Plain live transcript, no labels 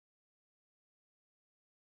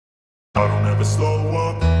I don't ever slow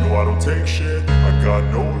up, no I don't take shit. I got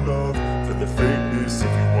no love for the fakeness.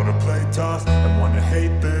 If you wanna play tough and wanna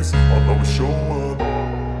hate this, I'll always show up.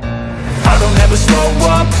 I don't ever slow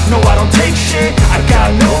up, no I don't take shit. I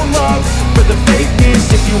got no love for the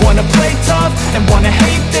fakeness. If you wanna play tough and wanna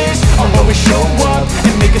hate this, I'll always show up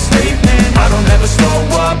and make a statement. I don't ever slow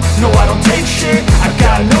up, no I don't take shit. I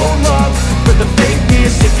got no love for the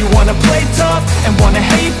fakeness. If you wanna play tough and wanna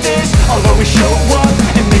hate this, I'll always show up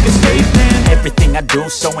and make a statement. Everything I do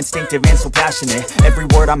so instinctive and so passionate. Every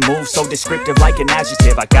word I move so descriptive like an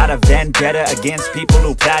adjective. I got a vendetta against people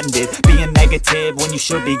who patented being negative when you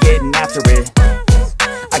should be getting after it.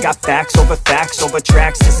 I got facts over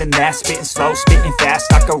tracks, this and that. Spitting slow, spitting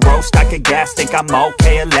fast. I could roast, I could gas. Think I'm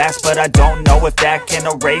okay at last, but I don't know if that can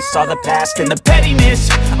erase all the past. And the pettiness,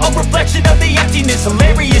 a reflection of the emptiness.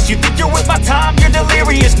 Hilarious, you think you're worth my time, you're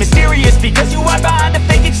delirious. Mysterious, because you hide behind a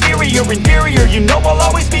fake exterior. Inferior, you know I'll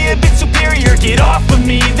always be a bit superior. Get off of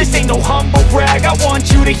me, this ain't no humble brag. I want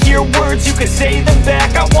you to hear words, you can say them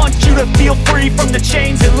back. I want you to feel free from the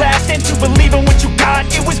chains at last, and to believe in what you got,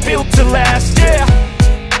 it was built to last, yeah.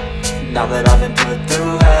 Now that I've been put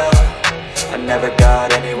through hell, I never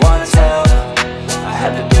got anyone's help. I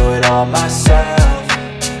had to do it all myself.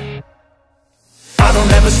 I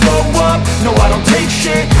don't ever slow up, no I don't take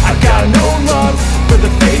shit. I got no love for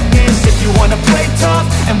the fakeness. If you wanna play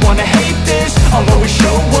tough and wanna hate this, I'll always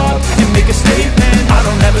show up and make a statement. I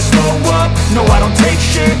don't ever slow up, no I don't take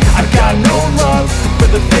shit. I got no love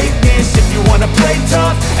for the fakeness. If you wanna play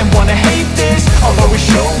tough and wanna hate this, I'll always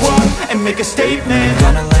show up and make a statement.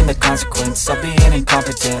 Gonna learn the consequence of being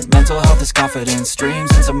incompetent. Mental health is confidence, dreams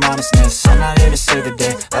and some honestness. I'm not here to save the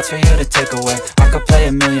day, that's for you to take away. I could play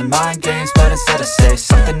a million mind games, but instead I say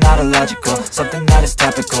something not illogical, something that is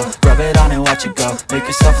topical. Rub it on and watch it go, make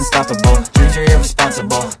yourself unstoppable. Dreams are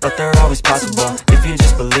irresponsible, but they're always possible. If you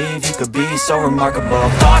just believe, you could be so remarkable.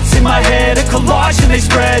 Thoughts in my head, a collage and they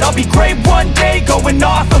spread. I'll be great one day, going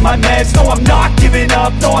off of my meds. No, I'm not giving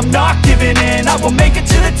up, no, I'm not giving in. I will make it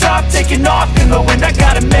to the top, taking off in the wind. I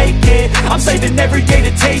gotta make it, I'm saving every day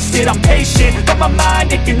to taste it. I'm patient, but my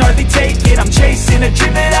mind, it can hardly take it. I'm chasing a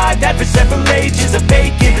dream that I've had for several ages. A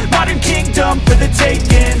vacant, modern kingdom for the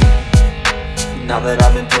taking. Now that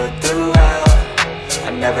I've been put through hell,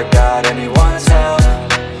 I never got anyone's help.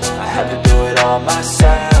 I had to do it all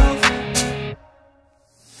myself.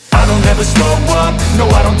 I don't ever slow up, no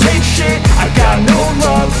I don't take shit. I got no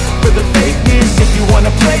love for the fakeness. If you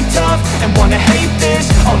wanna play tough and wanna hate this,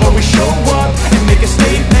 I'll always show up and make a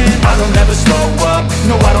statement. I don't ever slow up,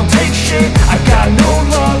 no I don't take shit. I got no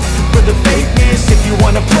love for the fakeness. If you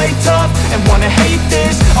wanna play tough and wanna hate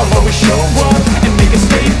this, I'll always show up and make a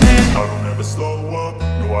statement. I don't ever slow up,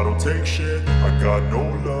 no I don't take shit. I got no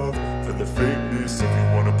love for the fakeness. If you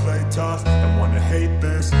wanna play tough and wanna hate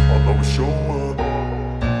this, I'll always show up.